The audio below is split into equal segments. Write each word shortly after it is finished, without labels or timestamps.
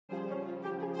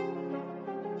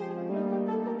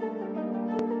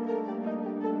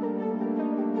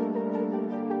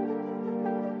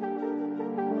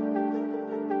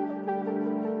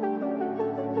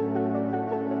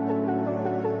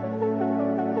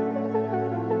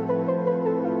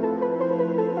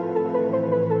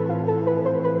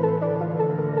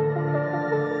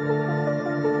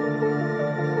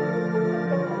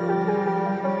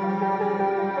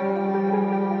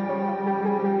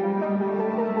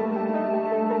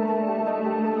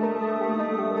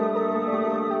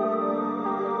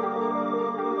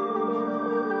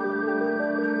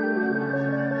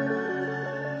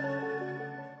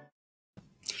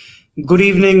Good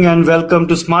evening and welcome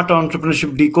to Smart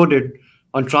Entrepreneurship Decoded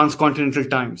on Transcontinental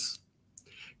Times.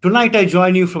 Tonight I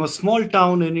join you from a small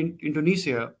town in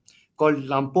Indonesia called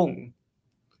Lampung.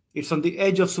 It's on the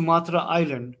edge of Sumatra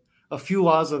Island, a few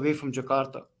hours away from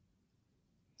Jakarta.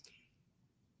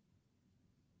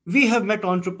 We have met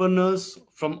entrepreneurs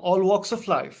from all walks of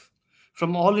life,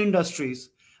 from all industries,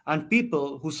 and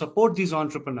people who support these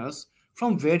entrepreneurs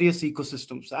from various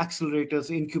ecosystems, accelerators,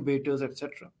 incubators,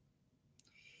 etc.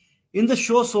 In the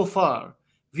show so far,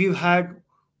 we've had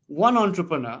one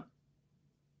entrepreneur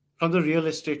from the real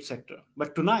estate sector.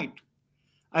 But tonight,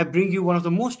 I bring you one of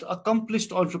the most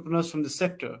accomplished entrepreneurs from the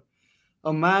sector,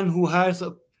 a man who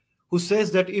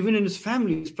says that even in his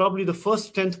family, he's probably the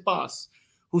first 10th pass,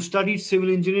 who studied civil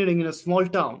engineering in a small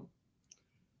town.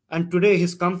 And today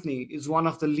his company is one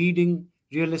of the leading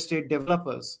real estate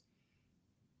developers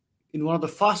in one of the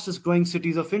fastest growing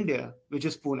cities of India, which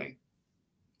is Pune.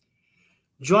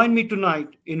 Join me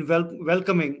tonight in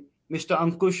welcoming Mr.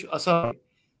 Ankush Asabe,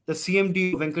 the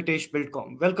CMD of Venkatesh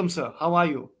Buildcon. Welcome, sir. How are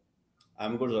you?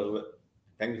 I'm good, sir.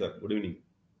 Thank you, sir. Good evening.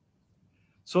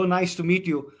 So nice to meet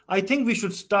you. I think we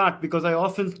should start because I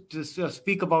often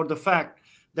speak about the fact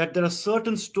that there are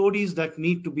certain stories that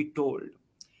need to be told.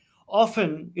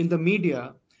 Often in the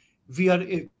media, we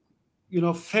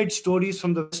are fed stories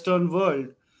from the Western world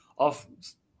of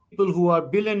people who are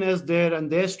billionaires there and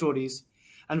their stories.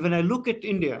 And when I look at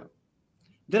India,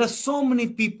 there are so many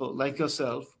people like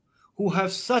yourself who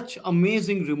have such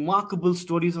amazing, remarkable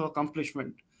stories of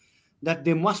accomplishment that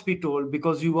they must be told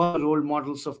because you are role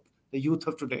models of the youth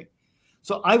of today.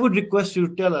 So I would request you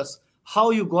to tell us how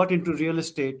you got into real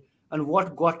estate and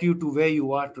what got you to where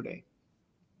you are today.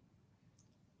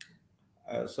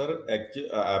 Sir, actually,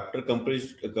 after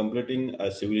completing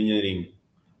civil engineering,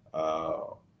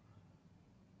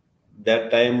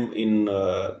 that time in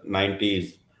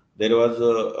 90s, there was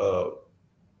a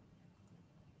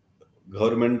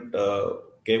government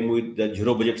came with the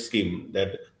zero budget scheme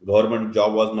that government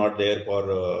job was not there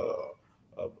for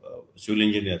civil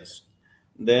engineers.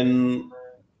 Then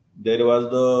there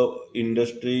was the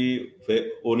industry,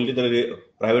 only the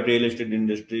private real estate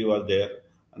industry was there.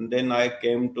 And then I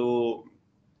came to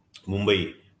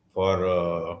Mumbai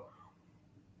for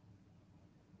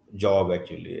job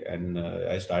actually, and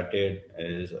I started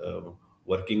as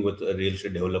working with a real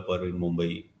estate developer in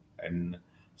Mumbai. And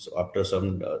so after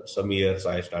some years,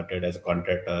 I started as a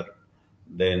contractor.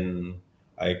 Then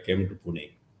I came to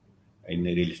Pune in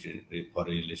real estate for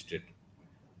real estate,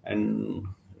 and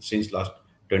since last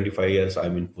 25 years,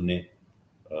 I'm in Pune.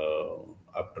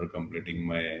 After completing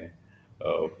my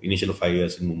initial 5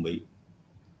 years in Mumbai.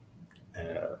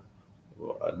 Uh,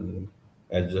 and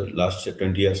as the last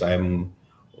 20 years, I am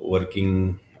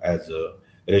working as a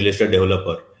real estate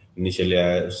developer.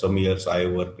 Initially, some years I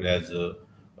worked as a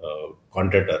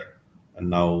contractor, and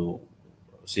now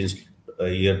since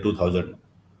year 2000,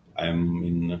 I am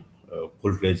in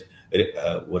full-fledged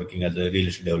working as a real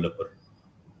estate developer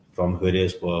from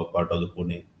various part of the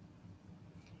Pune.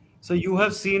 So you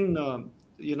have seen,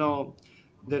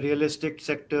 the real estate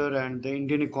sector and the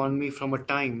Indian economy from a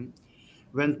time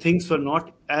when things were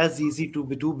not as easy to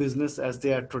do business as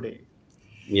they are today.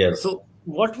 Yes. So,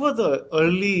 what were the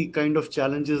early kind of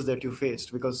challenges that you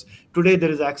faced? Because today there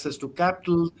is access to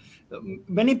capital.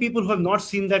 Many people who have not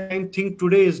seen that time think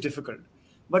today is difficult.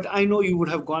 But I know you would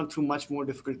have gone through much more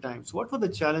difficult times. What were the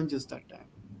challenges that time?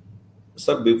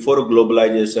 Sir, before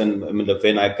globalization, I mean,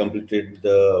 when I completed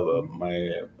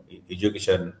my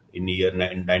education in in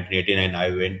 1989, I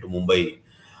went to Mumbai,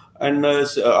 and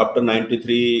after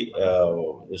 93,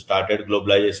 started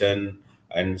globalization,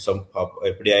 and some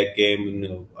FDI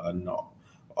came, and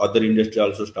other industry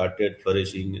also started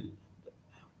flourishing.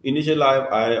 Initially,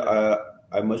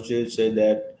 I must say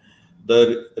that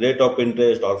the rate of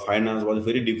interest or finance was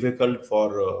very difficult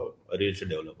for real estate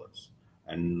developers,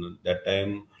 and that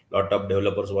time lot of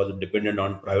developers was dependent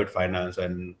on private finance.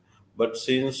 And but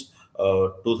since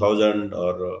 2000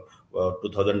 or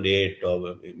 2008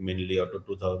 or mainly or to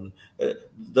 2000,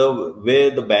 the way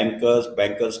the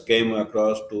bankers came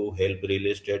across to help real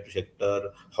estate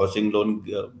sector, housing loan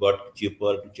got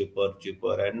cheaper,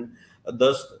 and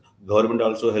thus government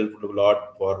also helped a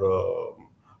lot for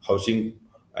housing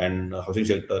and housing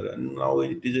sector. And now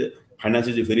it is finance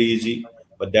is very easy,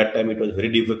 but that time it was very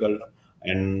difficult.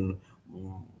 And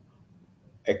mm,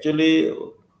 actually,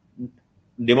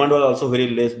 demand was also very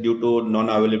less due to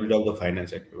non-availability of the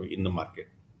finance actually in the market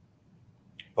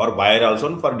for buyer also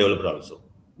and for developer also.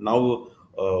 Now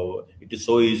it is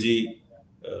so easy.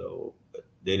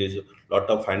 There is a lot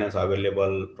of finance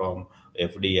available from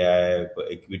FDI,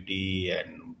 equity,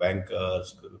 and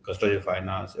bankers, custodial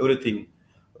finance, everything.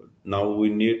 now we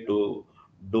need to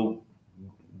do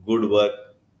good work,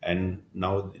 and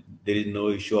now there is no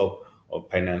issue of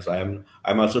finance. I'm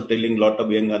also telling a lot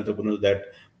of young entrepreneurs that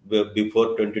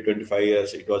before 20-25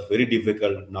 years it was very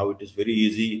difficult. Now it is very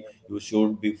easy. You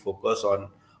should be focused on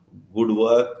good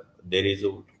work. There is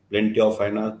plenty of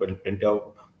finance, but plenty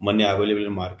of money available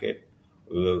in market.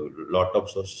 Lot of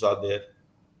sources are there,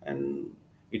 and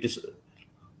it is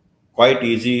quite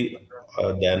easy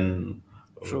than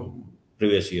True.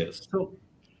 previous years. So,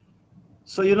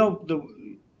 so the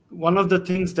one of the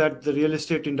things that the real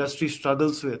estate industry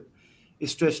struggles with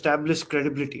is to establish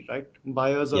credibility, right?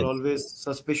 Buyers are Yes, always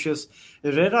suspicious.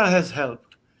 RERA has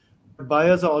helped, but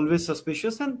buyers are always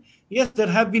suspicious. And yes, there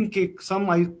have been some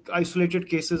isolated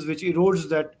cases which erodes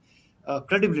that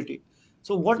credibility.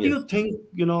 So, what do yes. you think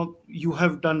you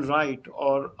have done right,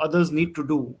 or others need to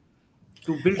do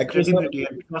to build Actually, sir, credibility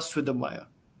and trust with the buyer?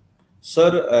 Sir,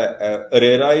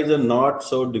 RERA is not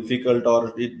so difficult,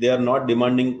 or they are not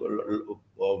demanding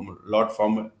lot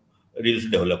from real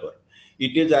estate developer.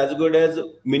 It is as good as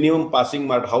minimum passing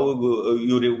mark. How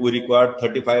we require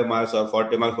 35 marks or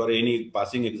 40 marks for any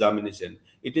passing examination.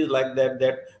 It is like that.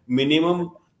 That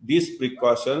minimum these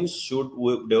precautions should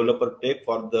developer take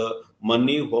for the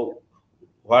money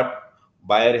what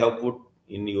buyer have put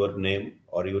in your name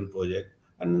or your project,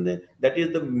 and that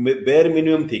is the bare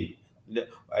minimum thing.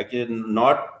 I can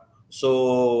not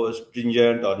so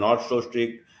stringent or not so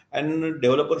strict, and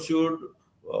developer should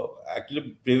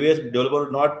actually previous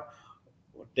developer not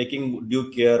taking due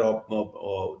care of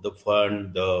the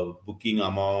fund, the booking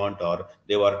amount, or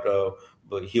they were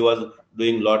he was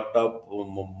doing lot of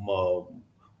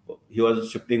he was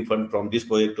shifting fund from this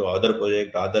project,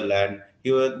 other land.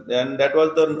 He was, and that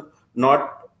was the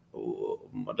not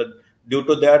due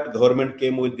to that government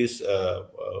came with this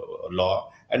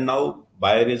law, and now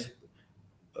buyer is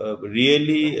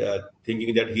really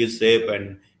thinking that he is safe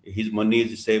and his money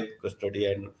is safe custody,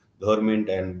 and government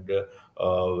and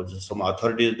some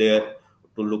authorities there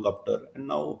to look after. And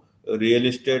now real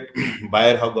estate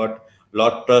buyer have got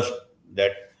lot trust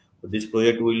that this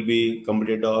project will be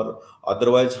completed, or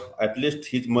otherwise at least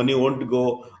his money won't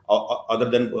go other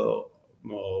than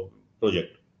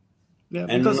project. Yeah,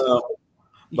 And because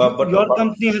but, but, your but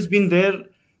company has been there Uh,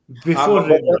 before but,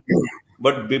 but, RERA.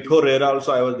 but before RERA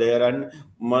also I was there, and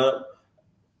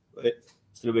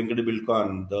Sri Venkatesh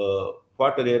Buildcon, the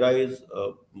what RERA is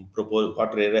proposed,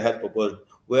 what RERA has proposed,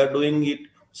 we are doing it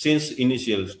since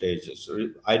initial stages.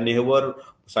 I never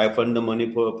siphoned the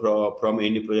money from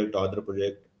any project to other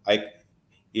project.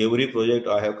 Every project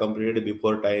I have completed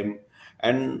before time,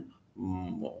 and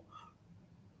mm,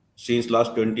 since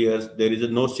last 20 years there is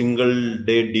no single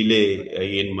day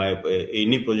delay in my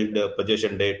any project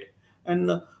possession date, and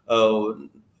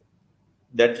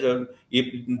that if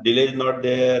delay is not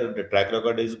there, the track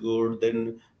record is good,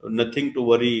 then nothing to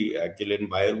worry actually, and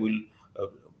buyer will uh,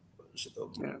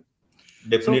 Yeah. So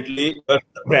definitely trust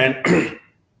the brand.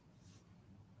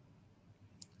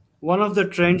 one of the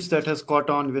trends that has caught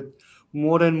on with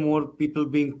more and more people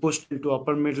being pushed into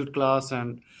upper middle class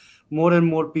and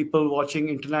more people watching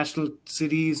international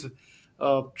series,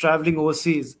 traveling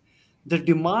overseas, the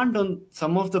demand on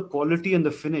some of the quality and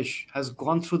the finish has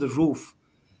gone through the roof.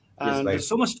 Yes, And right. there's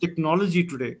so much technology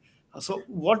today. So,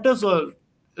 what does a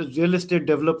real estate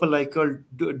developer like us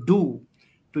do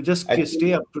to just stay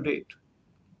Actually, up to date?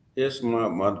 yes,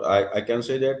 I can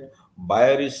say that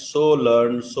buyer is so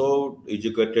learned, so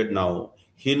educated now.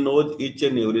 He knows each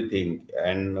and everything,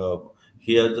 and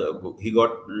he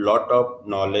got lot of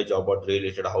knowledge about real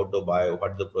estate, how to buy,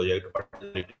 what is the project, what is the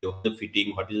material, what is the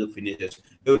fitting, what is the finishes,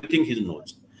 everything he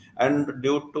knows. And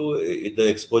due to the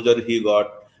exposure he got,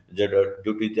 due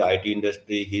to the IT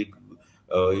industry, he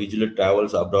usually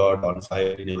travels abroad on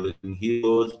site and everything. He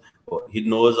knows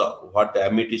what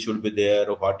amenity should be there,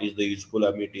 what is the useful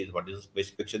amenities, what is the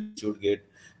specification should get.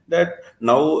 That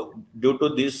now due to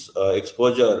this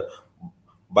exposure,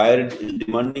 buyer is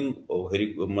demanding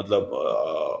very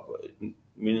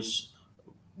means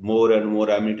more and more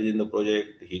amenities in the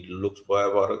project. He looks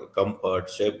for comfort,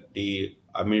 safety,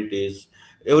 amenities,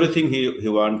 everything he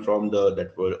want from the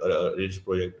that real estate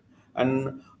project.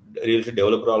 And real estate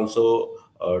developer also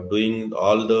doing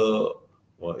all the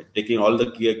taking all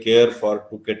the care for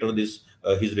to cater this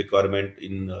his requirement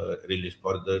in release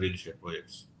for the real estate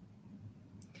projects.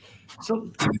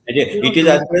 So, It is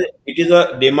as well, it is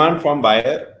a demand from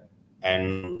buyer,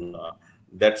 and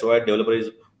that's why developer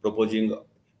is proposing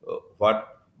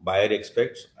what buyer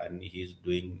expects, and he is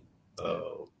doing. yeah.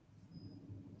 Uh,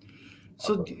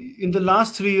 So, in the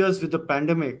last 3 years with the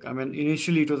pandemic, I mean,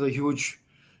 initially it was a huge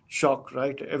shock,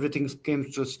 right? Everything came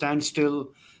to a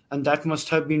standstill, and that must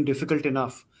have been difficult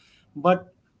enough.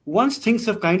 But once things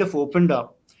have kind of opened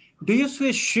up, do you see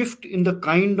a shift in the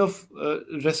kind of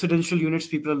residential units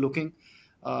people are looking?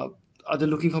 Uh, are they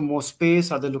looking for more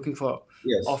space? Are they looking for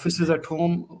Yes. offices at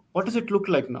home? What does it look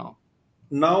like now?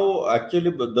 Now,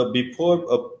 actually, the before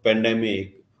a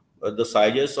pandemic, the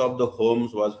sizes of the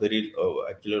homes was very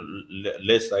actually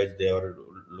less size they are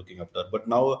looking after. But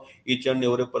now each and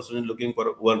every person is looking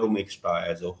for one room extra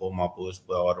as a home office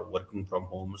or working from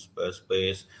home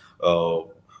space, uh,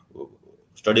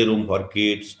 study room for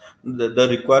kids. The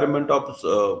requirement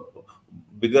of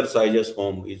bigger sizes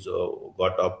home is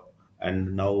got up,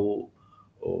 and now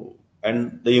uh,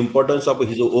 and the importance of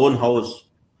his own house,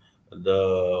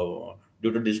 the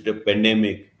due to this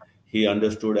pandemic, he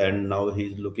understood, and now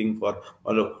he's looking for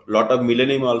a lot of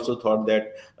millennium also thought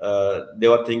that they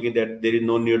were thinking that there is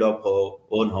no need of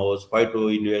own house, why to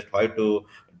invest, why to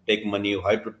take money,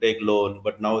 why to take loan.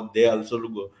 But now they also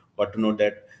got to know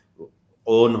that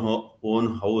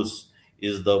own house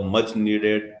is the much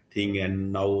needed thing,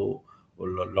 and now a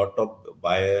lot of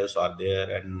buyers are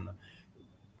there, and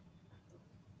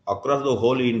across the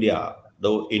whole India,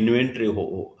 the inventory,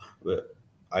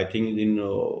 I think in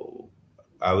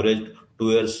average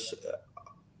 2 years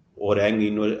overhang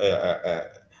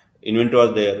inventory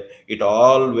was there. It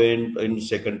all went in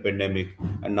second pandemic,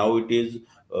 and now it is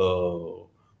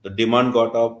the demand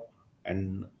got up,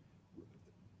 and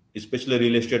especially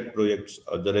real estate projects,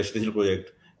 the residential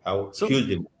project have So, huge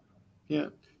demand. yeah,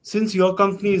 since your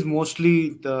company is mostly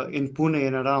in Pune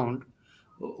and around,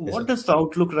 Yes, what sir. does the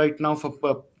outlook right now for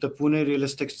the Pune real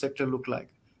estate sector look like?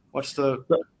 What's the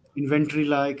inventory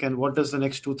like, and what does the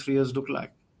next 2 3 years look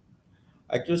like?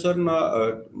 Actually, sir,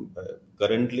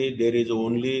 currently there is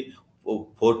only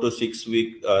 4 to 6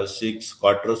 week, 6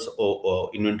 quarters of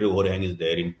inventory overhang is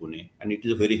there in Pune, and it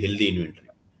is a very healthy inventory.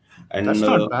 And That's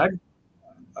not bad.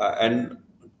 and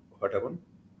what happened?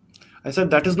 I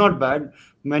said that is not bad.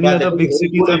 Many Yeah, that other is big very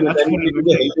cities good have much more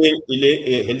inventory. It is a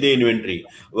inventory. healthy inventory.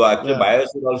 Well, actually, Yeah,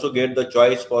 buyers will also get the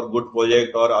choice for good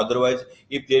project, or otherwise,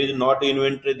 if there is not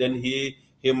inventory, then he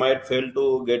might fail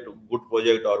to get good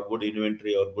project or good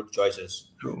inventory or good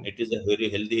choices. true. It is a very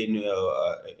healthy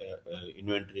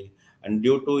inventory, and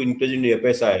due to increase in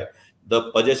FSI,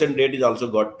 the possession date is also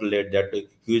got late. That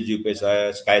huge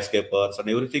FSI, skyscrapers, and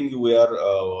everything we are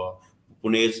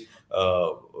Pune is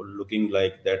looking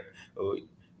like that.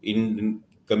 In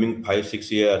coming 5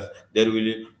 6 years, there will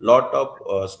be lot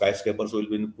of skyscrapers will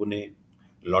be in Pune.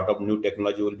 Lot of new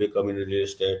technology will be coming in real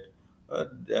estate.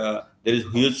 There is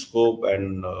huge scope,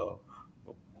 and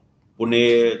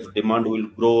Pune's demand will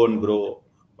grow and grow.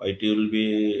 It will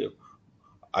be,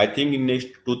 I think, in next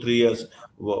 2 3 years,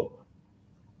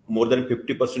 more than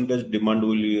 50% demand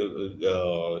will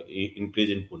increase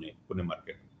in Pune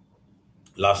market.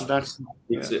 Last That's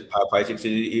six, yeah, 5 6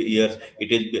 years,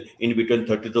 it is in between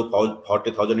 30 to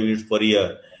 40,000 units per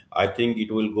year. I think it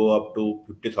will go up to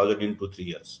 50,000 in 2 3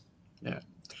 years. yeah.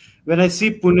 When I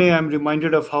see Pune, I'm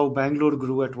reminded of how Bangalore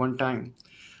grew at one time.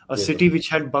 A Yes, sir. city which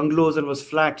had bungalows and was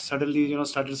flat suddenly,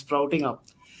 started sprouting up.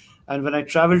 And when I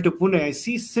travel to Pune, I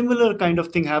see similar kind of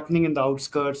thing happening in the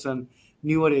outskirts and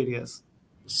newer areas.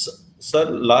 Sir,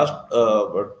 last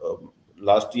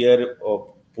year,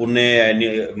 Pune and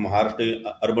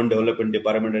Maharashtra Urban Development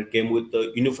Department came with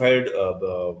unified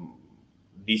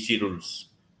DC rules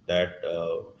that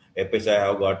FSI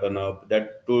have gotten up.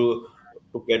 That to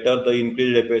cater the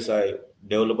increased FSI,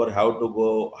 developer have to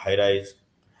go high rise.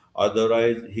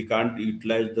 Otherwise, he can't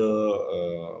utilize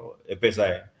the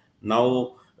FSI.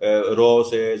 Now, row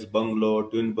houses, bungalow,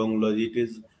 twin bungalows,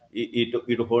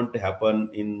 it won't happen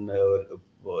in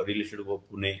real estate of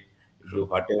Pune. True.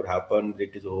 Whatever happened,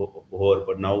 it is over.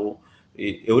 But now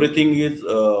everything is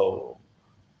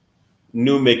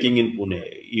new making in Pune.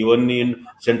 Even in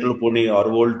central Pune or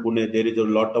old Pune, there is a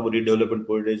lot of redevelopment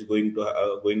projects going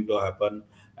to happen,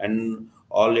 and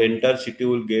all entire city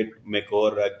will get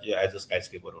makeover as a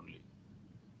skyscraper only.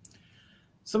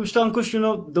 So, Mr. Ankush,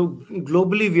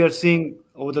 globally we are seeing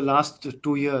over the last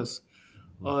 2 years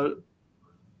a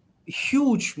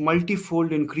huge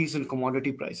multifold increase in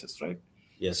commodity prices, right?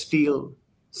 Yes. Steel,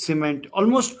 cement,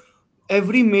 almost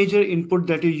every major input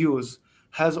that you use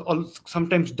has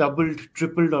sometimes doubled,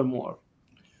 tripled, or more.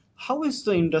 How is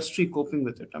the industry coping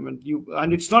with it? I mean,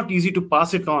 and it's not easy to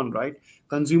pass it on, right?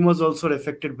 Consumers also are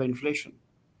affected by inflation.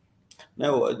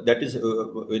 Now, that is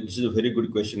this is a very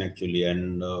good question actually,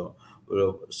 and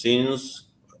since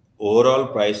overall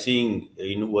pricing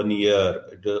in 1 year,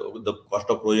 the cost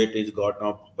of project is got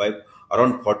up by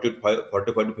around 45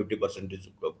 to 50% is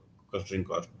construction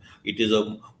cost. It is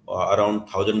around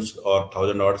thousands or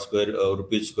thousand odd square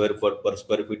rupees square per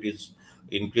square feet is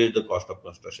increase the cost of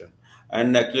construction.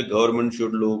 And actually, government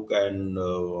should look and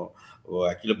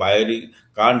actually buyer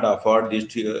can't afford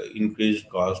this increased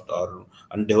cost, or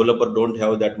and developer don't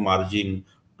have that margin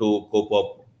to cope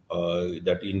up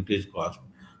that increased cost.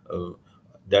 Uh,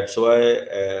 that's why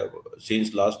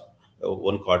since last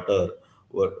 1 quarter,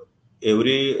 what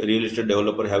every real estate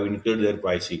developer have increased their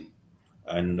pricing,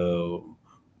 and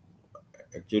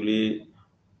actually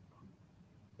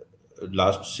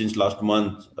last since last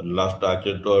month, last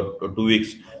actually 2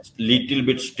 weeks, little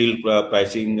bit still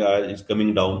pricing is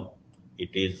coming down.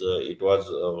 It was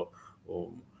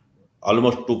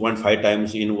almost 2.5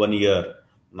 times in 1 year.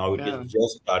 Now it is Yeah,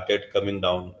 just started coming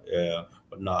down.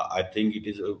 But now I think it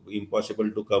is impossible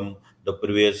to come the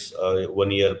previous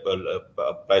 1 year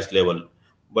price level.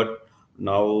 But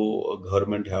now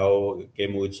government have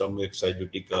came with some excise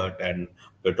duty cut, and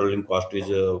petroleum cost is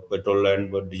petrol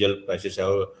and diesel prices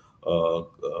have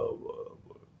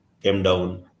came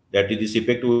down. That is this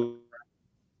effect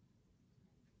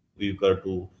we occur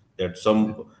to, that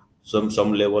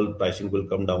some level pricing will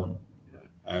come down.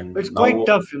 And it's quite now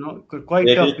tough, quite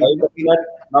it is tough. kind of that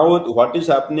now what is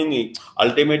happening is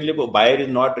ultimately the buyer is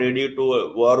not ready to,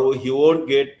 or he won't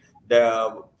get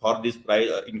the for this price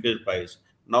increased price.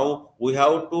 Now we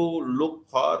have to look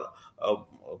for uh,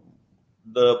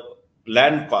 the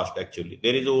land cost. Actually,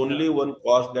 there is Yeah, only one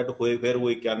cost that where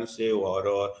we can save,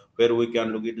 or where we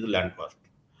can look at the land cost.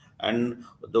 And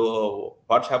the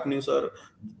what's happening, sir,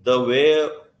 the way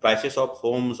prices of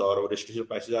homes or residential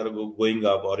prices are going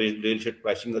up, or real estate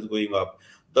pricing is going up,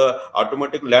 the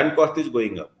automatic land cost is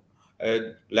going up.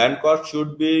 Land cost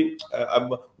should be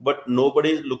but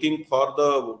nobody is looking for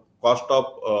the cost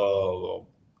of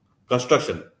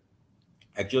construction.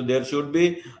 Actually, there should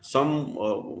be some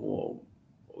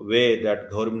way that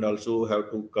government also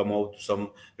have to come out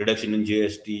some reduction in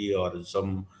GST, or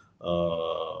some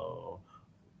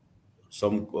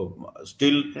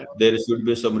still yeah, there should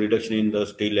be some reduction in the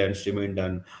steel and cement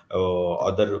and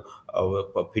other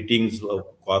fittings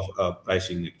cost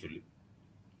pricing actually.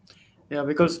 yeah.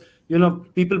 Because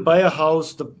people buy a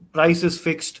house, the price is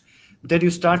fixed. Then you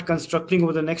start constructing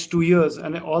over the next 2 years,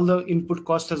 and all the input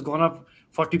cost has gone up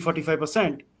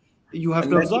 40-45%. You have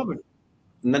And to absorb it.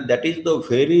 that is the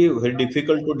very very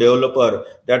difficult to developer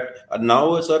that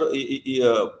now, sir,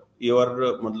 your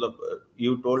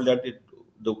you told that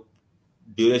the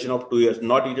duration of 2 years,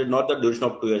 not it is not the duration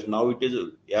of 2 years. Now it is,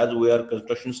 as we are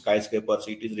construction skyscrapers,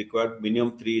 it is required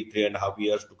minimum 3.5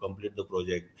 years to complete the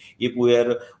project. If we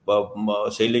are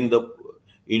selling the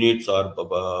units or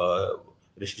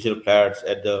residential flats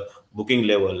at the booking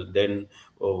level, then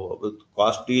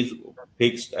cost is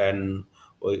fixed, and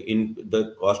in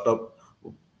the cost of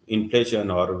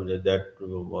inflation, or that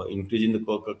increase in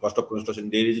the cost of construction,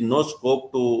 there is no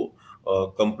scope to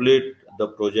complete the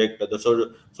project.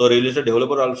 So real estate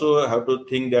developer also have to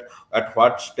think that at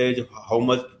what stage, how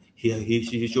much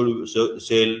he should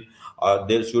sell.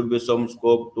 There should be some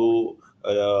scope to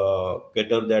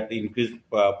cater that increased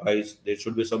price. There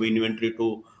should be some inventory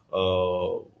to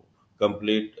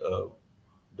complete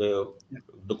the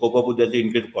the cope up with the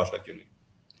increased cost actually.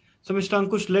 So, Mr.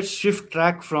 Ankush, let's shift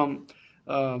track from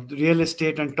real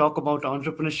estate and talk about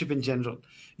entrepreneurship in general.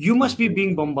 You must be Mhm.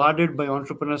 being bombarded by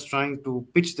entrepreneurs trying to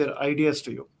pitch their ideas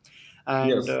to you and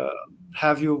Yes.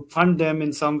 have you fund them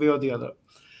in some way or the other.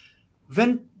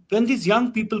 When these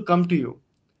young people come to you,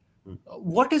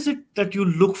 what is it that you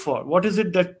look for? What is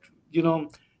it that you know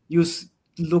you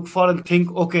look for and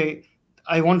think, okay,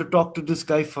 I want to talk to this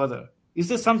guy further? Is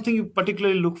there something you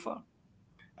particularly look for?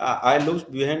 I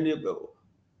looked behind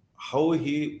how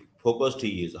he focused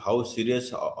he is, how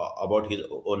serious about his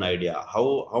own idea,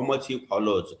 how much he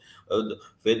follows,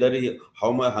 whether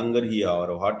how much hunger he have,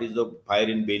 or what is the fire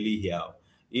in belly he have.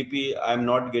 If I'm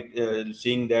not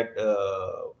seeing that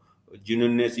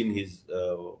genuineness in his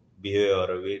behavior,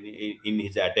 or in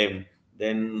his attempt,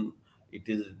 then it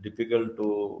is difficult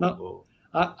to. Now,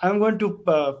 I'm going to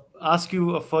ask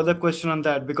you a further question on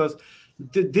that because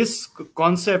this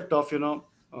concept of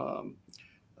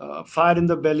fire in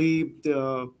the belly,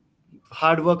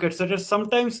 hard work, etc.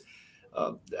 Sometimes,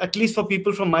 at least for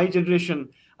people from my generation,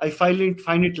 I find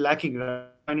it lacking. Right,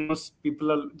 I find most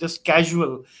people are just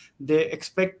casual. They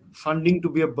expect funding to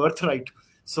be a birthright.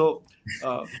 So,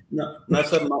 uh, No, no,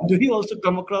 sir, do no. you also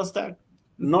come across that?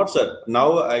 Not, sir.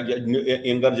 Now,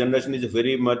 younger generation is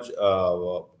very much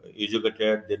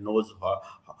educated. They knows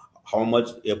how much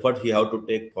effort he have to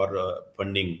take for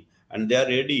funding, and they are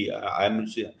ready.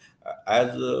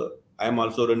 As I am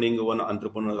also running one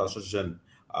entrepreneur association.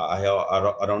 I have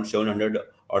around 700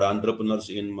 odd entrepreneurs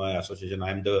in my association.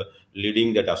 I am the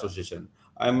leading that association.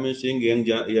 I am seeing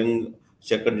young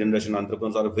second generation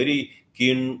entrepreneurs are very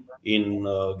keen in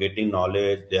getting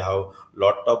knowledge. They have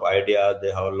lot of ideas.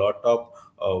 They have a lot of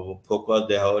focus.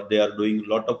 They are doing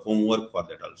lot of homework for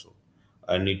that also,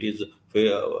 and it is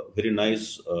very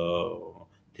nice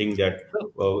thing that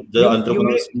So the you may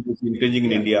entrepreneurs is increasing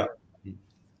in yeah. India.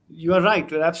 You are right.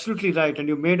 You're absolutely right, and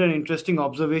you made an interesting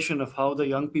observation of how the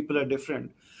young people are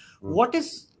different. What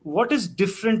is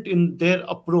different in their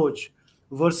approach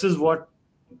versus what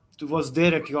was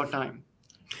there at your time?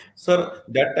 Sir,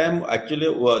 that time actually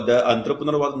the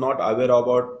entrepreneur was not aware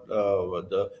about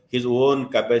his own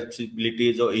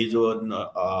capabilities or his own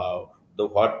the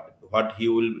what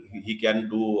he can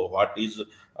do, what is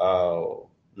uh,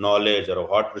 knowledge or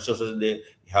what resources they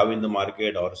have in the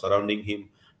market or surrounding him.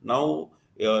 Now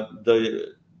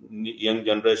the young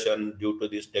generation, due to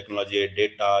this technology,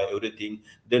 data, everything,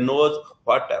 they knows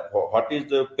what is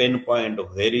the pain point,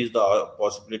 where is the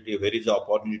possibility, where is the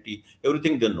opportunity,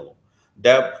 everything they know.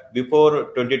 That before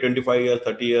 20, 25 years,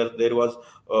 30 years, there was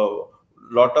a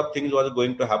lot of things was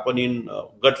going to happen in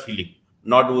gut feeling,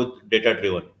 not with data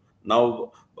driven.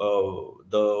 Now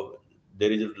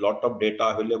there is a lot of data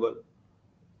available.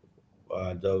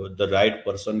 The right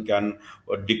person can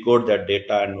decode that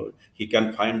data, and he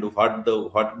can find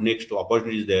what next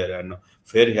opportunity is there and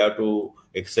where he have to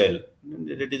excel.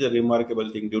 It is a remarkable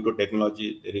thing. Due to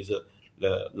technology, there is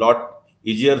a lot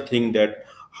easier thing that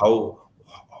how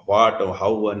what or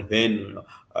how and when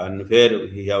and where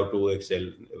he have to excel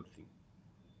everything.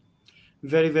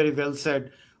 Very, very well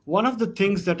said. One of the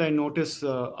things that I notice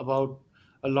about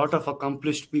a lot of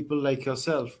accomplished people like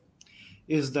yourself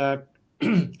is that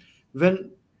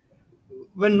when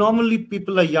when normally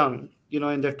people are young,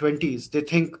 in their 20s, they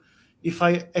think if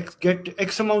I get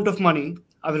X amount of money,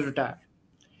 I will retire.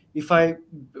 If I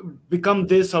become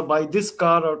this or buy this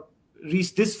car or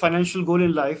reach this financial goal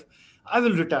in life, I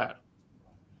will retire.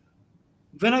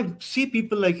 When I see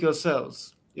people like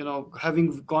yourselves,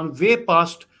 having gone way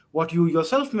past what you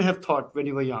yourself may have thought when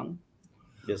you were young,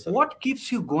 Yes, sir. what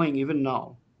keeps you going even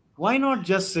now? Why not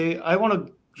just say, I want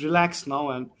to relax now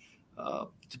and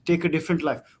to take a different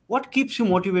life? What keeps you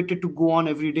motivated to go on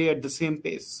every day at the same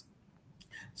pace?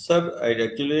 Sir, I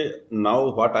actually now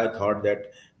what I thought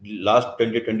that last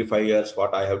 20 25 years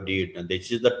what I have did, and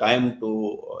this is the time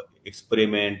to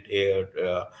experiment,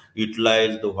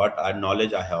 utilize the what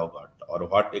knowledge I have got or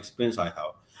what experience I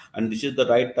have, and this is the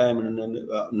right time. And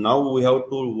now we have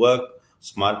to work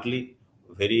smartly,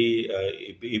 very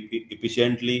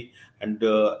efficiently, and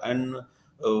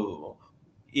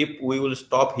if we will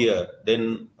stop here,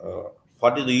 then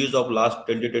what is the use of last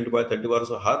 20 25 30 hours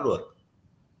of hard work?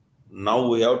 Now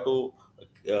we have to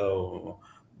uh,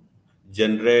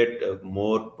 generate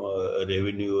more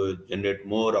revenue, generate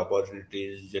more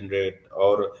opportunities, generate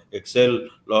or excel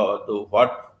to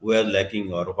what we are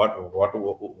lacking or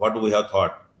what we have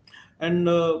thought. And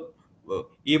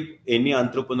if any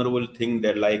entrepreneur will think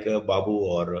that like Babu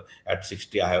or at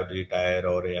 60 I have to retire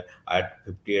or at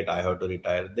 58 I have to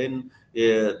retire, then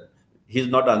he's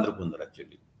not entrepreneur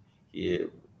actually. He,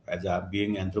 as a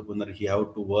being entrepreneur, he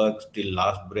have to work till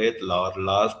last breath,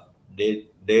 last days,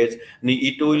 and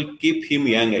it will keep him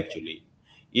young actually.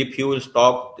 If he will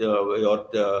stop or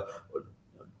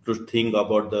to think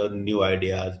about the new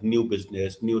ideas, new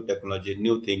business, new technology,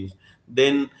 new things,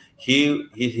 then he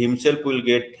himself will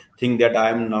get think that I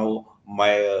am now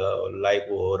my life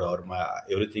over or my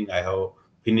everything I have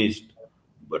finished.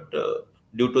 But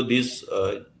due to this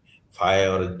fire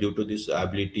or due to this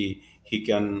ability, he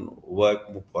can work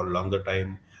for longer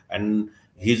time, and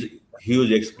his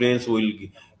huge experience will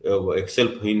excel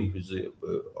in his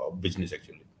business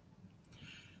actually.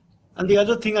 And the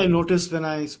other thing I noticed when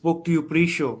I spoke to you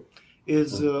pre-show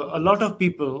is a lot of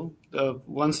people,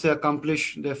 once they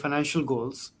accomplish their financial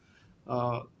goals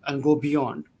and go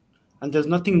beyond, and there's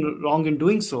nothing wrong in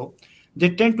doing so, they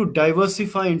tend to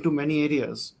diversify into many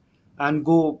areas and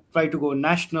try to go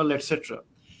national, etc.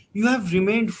 You have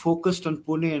remained focused on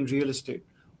Pune and real estate.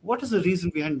 What is the reason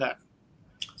behind that?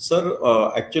 Sir,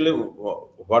 actually,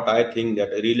 what I think that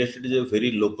real estate is a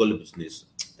very local business.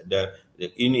 The,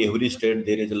 in every state,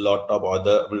 there is a lot of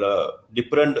other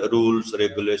different rules,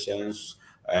 regulations,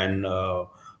 and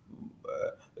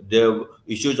the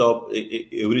issues of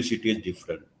every city is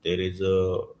different. There is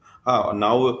a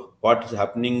now what is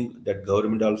happening that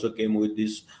government also came with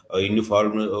this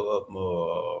uniform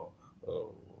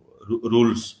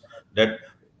rules that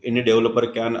any developer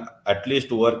can at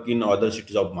least work in other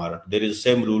cities of Maharashtra. There is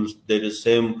same rules, there is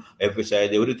same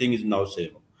FSI, everything is now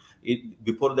same.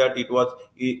 Before that, it was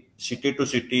city to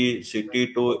city,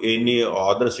 city to any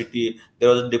other city. There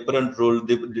was a different rule,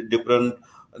 different.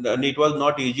 and it was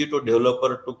not easy to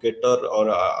developer to cater or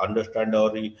understand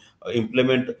or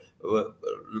implement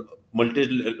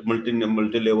multi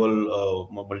multi level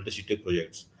multi city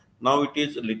projects. Now it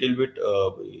is a little bit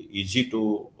easy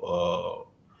to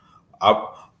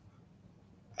up.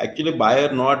 Actually,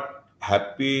 buyer not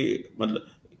happy.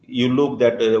 You look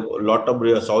that a lot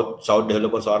of south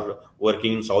developers are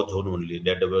working in south zone only.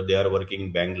 That they are working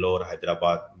in Bangalore,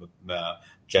 Hyderabad,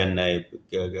 Chennai,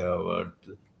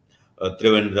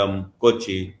 Trivandrum,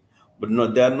 Kochi, but no,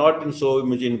 they are not in so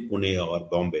much in Pune or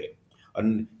Bombay,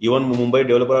 and even Mumbai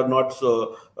developer are not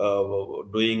so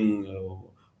doing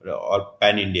or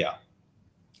pan India.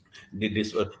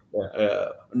 This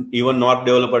even North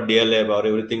developer DLF or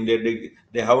everything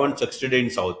they haven't succeeded in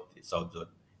South zone.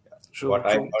 True, What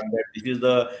I true. thought that this is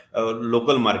the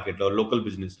local market or local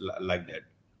business like that.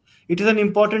 It is an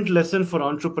important lesson for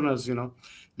entrepreneurs,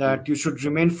 that you should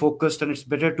remain focused, and it's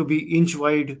better to be inch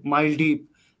wide, mile deep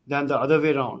than the other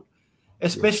way around.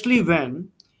 Yes. Especially when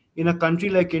in a country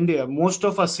like India, most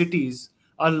of our cities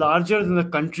are larger than the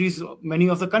countries, many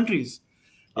of the countries.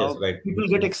 Yes. Right. People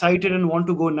get excited and want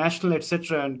to go national,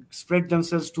 etc., and spread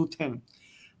themselves too thin.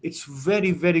 It's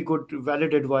very, very good,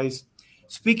 valid advice.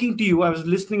 Speaking to you, I was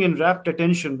listening in rapt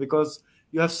attention because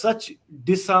you have such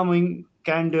disarming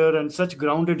candor and such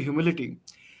grounded humility.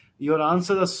 Your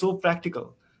answers are so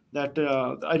practical that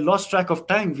I lost track of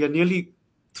time. We are nearly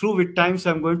through with time,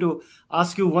 so I'm going to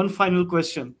ask you one final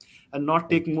question and not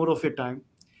take more of your time.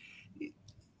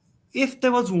 If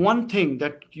there was one thing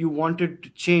that you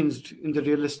wanted changed in the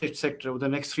real estate sector over the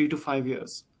next 3 to 5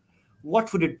 years,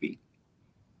 what would it be?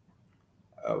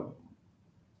 Uh,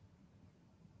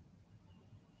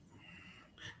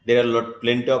 there are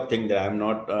plenty of things that I'm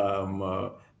not uh,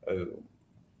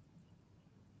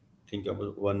 think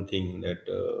about one thing that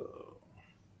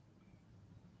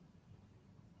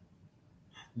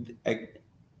I,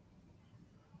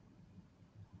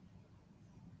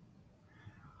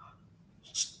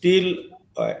 still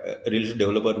real estate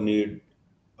developer need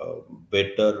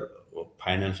better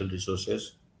financial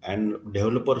resources, and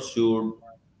developer should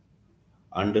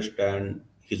understand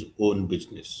his own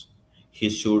business. He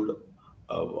should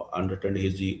understand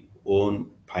his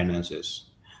own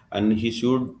finances, and he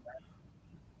should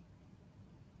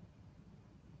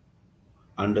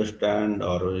understand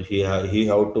or he have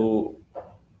to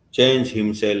change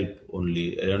himself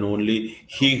only, and only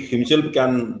he himself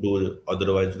can do.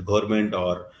 Otherwise, government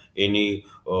or any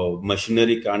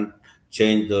machinery can't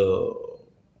change the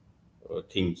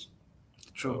things.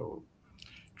 True.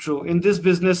 True. In this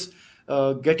business,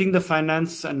 getting the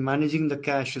finance and managing the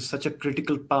cash is such a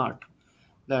critical part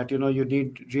that you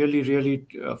need really, really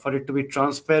for it to be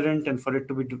transparent and for it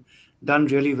to be done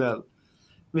really well.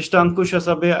 Mr. Ankush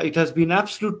Asabe, it has been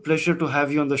absolute pleasure to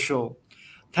have you on the show.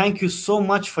 Thank you so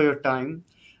much for your time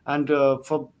and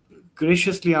for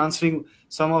graciously answering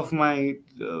some of my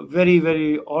very,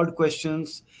 very odd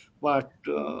questions. But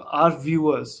our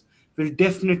viewers will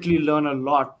definitely learn a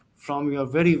lot from your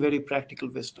very, very practical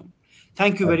wisdom.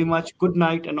 Thank you very much. Good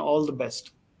night and all the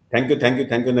best. Thank you,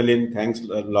 Nalin. Thanks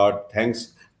a lot.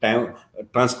 Thanks, time,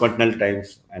 transcontinental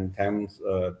times, and thanks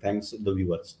the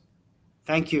viewers.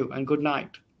 Thank you and good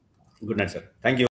night. Good night, sir. Thank you.